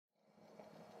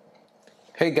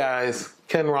Hey guys,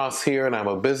 Ken Ross here, and I'm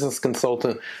a business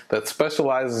consultant that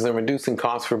specializes in reducing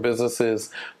costs for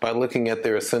businesses by looking at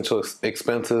their essential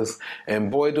expenses. And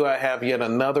boy, do I have yet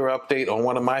another update on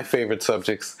one of my favorite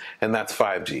subjects, and that's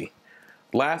 5G.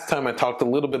 Last time I talked a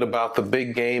little bit about the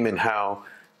big game and how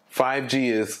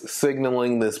 5G is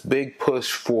signaling this big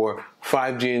push for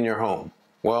 5G in your home.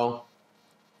 Well,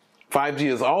 5G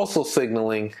is also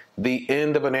signaling the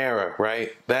end of an era,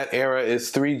 right? That era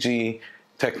is 3G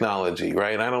technology,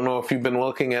 right? I don't know if you've been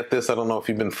looking at this, I don't know if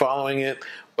you've been following it,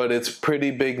 but it's pretty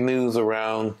big news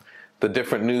around the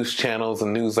different news channels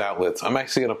and news outlets. I'm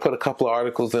actually going to put a couple of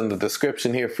articles in the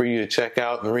description here for you to check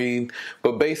out and read,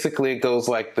 but basically it goes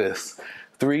like this.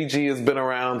 3G has been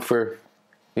around for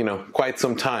quite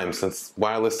some time since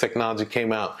wireless technology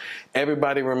came out.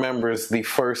 Everybody remembers the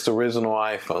first original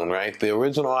iPhone, right? The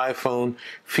original iPhone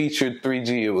featured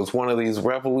 3G. It was one of these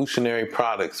revolutionary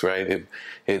products, right?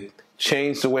 It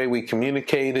changed the way we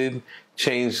communicated,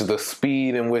 changed the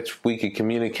speed in which we could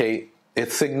communicate.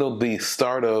 It signaled the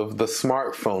start of the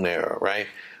smartphone era, right?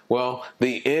 Well,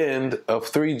 the end of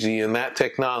 3G and that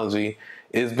technology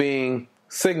is being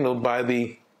signaled by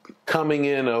the coming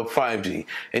in of 5G.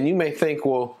 And you may think,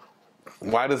 well,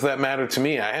 why does that matter to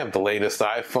me? I have the latest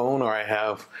iPhone, or I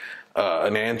have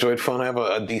an Android phone, I have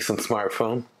a decent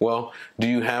smartphone. Well, do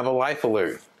you have a life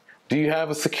alert? Do you have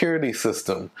a security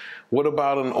system? What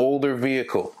about an older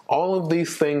vehicle? All of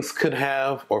these things could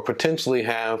have or potentially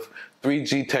have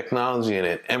 3G technology in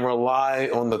it and rely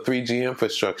on the 3G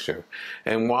infrastructure.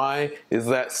 And why is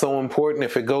that so important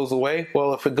if it goes away?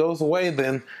 Well, if it goes away,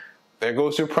 then there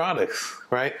goes your products,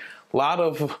 right? A lot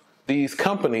of these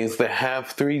companies that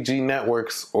have 3G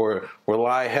networks or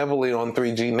rely heavily on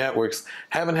 3G networks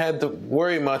haven't had to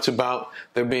worry much about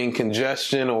there being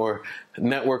congestion or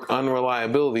network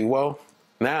unreliability. Well,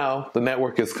 now the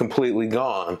network is completely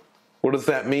gone. What does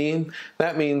that mean?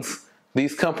 That means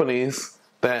these companies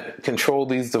that control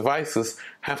these devices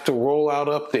have to roll out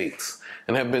updates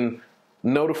and have been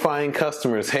notifying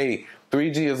customers, hey,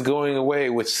 3G is going away,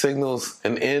 which signals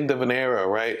an end of an era,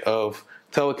 right, of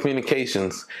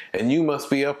telecommunications, and you must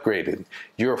be upgraded.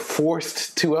 You're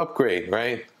forced to upgrade,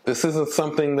 right? This isn't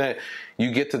something that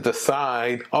you get to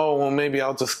decide, oh, well, maybe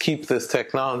I'll just keep this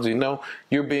technology. No,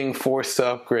 you're being forced to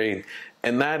upgrade.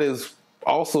 And that is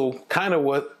also kind of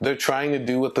what they're trying to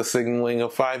do with the signaling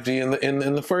of 5G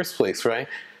in the first place, right?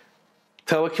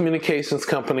 Telecommunications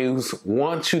companies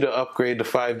want you to upgrade to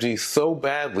 5G so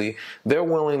badly, they're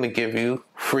willing to give you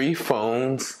free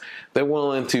phones. They're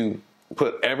willing to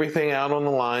put everything out on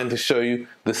the line to show you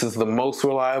this is the most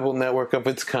reliable network of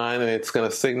its kind, and it's going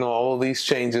to signal all of these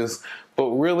changes. But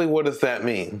really, what does that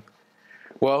mean?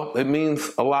 Well, it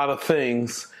means a lot of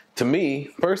things to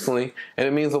me personally, and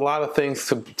it means a lot of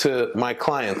things to my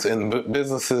clients and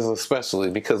businesses especially,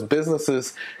 because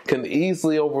businesses can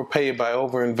easily overpay by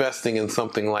overinvesting in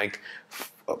something like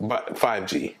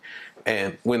 5G.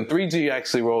 And when 3G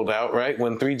actually rolled out, right,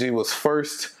 when 3G was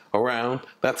first around,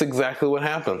 that's exactly what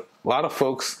happened. A lot of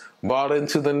folks bought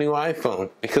into the new iPhone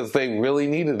because they really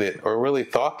needed it, or really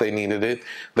thought they needed it.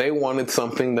 They wanted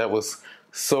something that was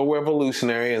so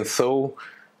revolutionary and so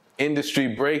industry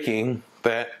breaking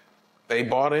that they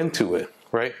bought into it,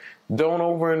 right? Don't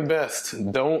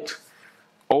overinvest. Don't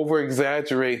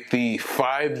over-exaggerate the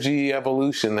 5G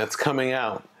evolution that's coming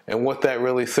out and what that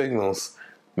really signals.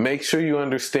 Make sure you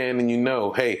understand and you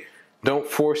know, hey, don't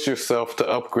force yourself to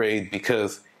upgrade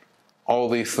because all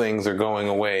these things are going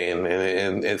away and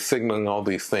it's signaling all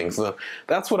these things. So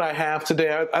that's what I have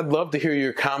today. I'd love to hear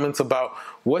your comments about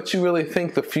what you really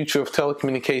think the future of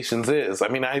telecommunications is. I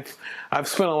mean, I've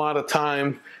spent a lot of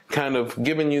time kind of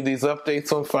giving you these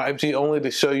updates on 5G only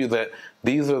to show you that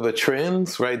these are the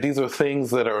trends, right? These are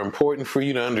things that are important for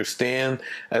you to understand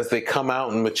as they come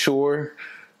out and mature,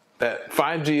 that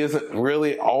 5G isn't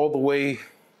really all the way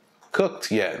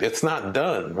cooked yet. It's not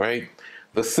done, right?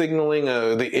 The signaling,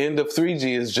 the end of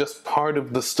 3G is just part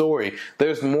of the story.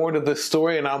 There's more to this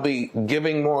story, and I'll be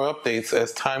giving more updates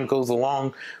as time goes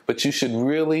along, but you should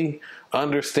really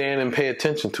understand and pay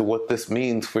attention to what this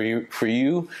means for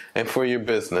you and for your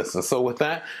business. And so with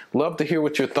that, love to hear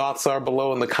what your thoughts are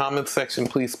below in the comments section.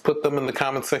 Please put them in the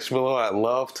comment section below. I'd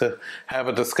love to have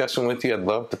a discussion with you. I'd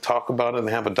love to talk about it and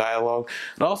have a dialogue.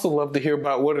 I'd also love to hear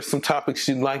about what are some topics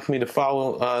you'd like me to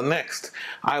follow next.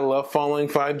 I love following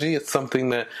 5G. It's something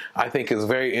that I think is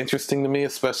very interesting to me,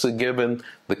 especially given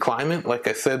the climate, like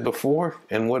I said before,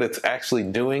 and what it's actually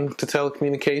doing to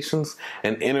telecommunications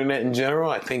and internet in general.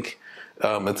 I think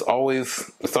it's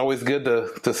always good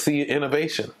to see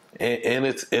innovation. in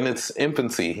its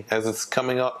infancy, as it's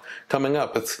coming up.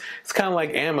 It's kind of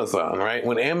like Amazon, right?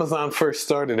 When Amazon first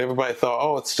started, everybody thought,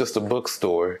 oh, it's just a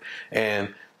bookstore,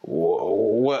 and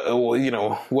what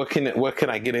can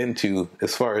I get into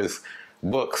as far as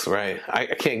books, right? I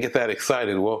can't get that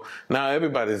excited. Well, now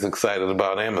everybody's excited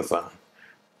about Amazon.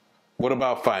 What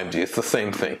about 5G? It's the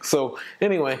same thing. So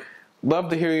anyway, love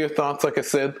to hear your thoughts. Like I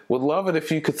said, would love it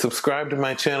if you could subscribe to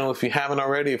my channel if you haven't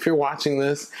already. If you're watching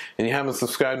this and you haven't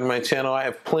subscribed to my channel, I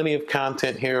have plenty of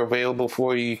content here available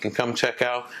for you. You can come check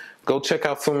out. Go check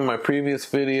out some of my previous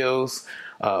videos.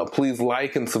 Please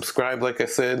like and subscribe, like I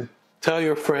said. Tell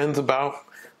your friends about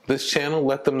this channel.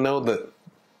 Let them know that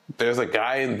there's a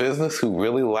guy in business who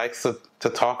really likes to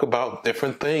talk about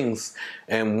different things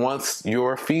and wants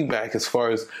your feedback as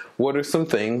far as what are some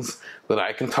things that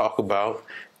I can talk about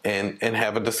and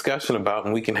have a discussion about,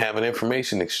 and we can have an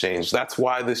information exchange. That's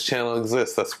why this channel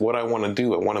exists. That's what I want to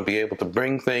do. I want to be able to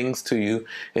bring things to you,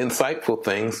 insightful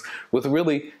things, with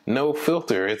really no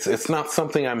filter. It's not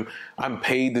something I'm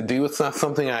paid to do. It's not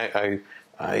something I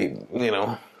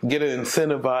get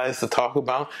incentivized to talk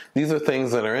about. These are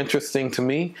things that are interesting to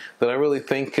me that I really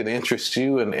think could interest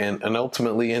you and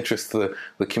ultimately interest the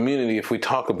community if we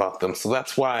talk about them. So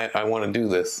that's why I want to do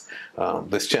this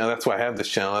channel. That's why I have this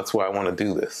channel. That's why I want to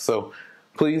do this. So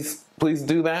please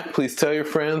do that. Please tell your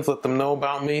friends, let them know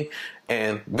about me,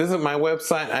 and visit my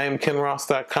website,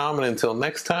 IamKenRoss.com. And until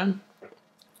next time,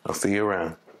 I'll see you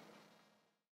around.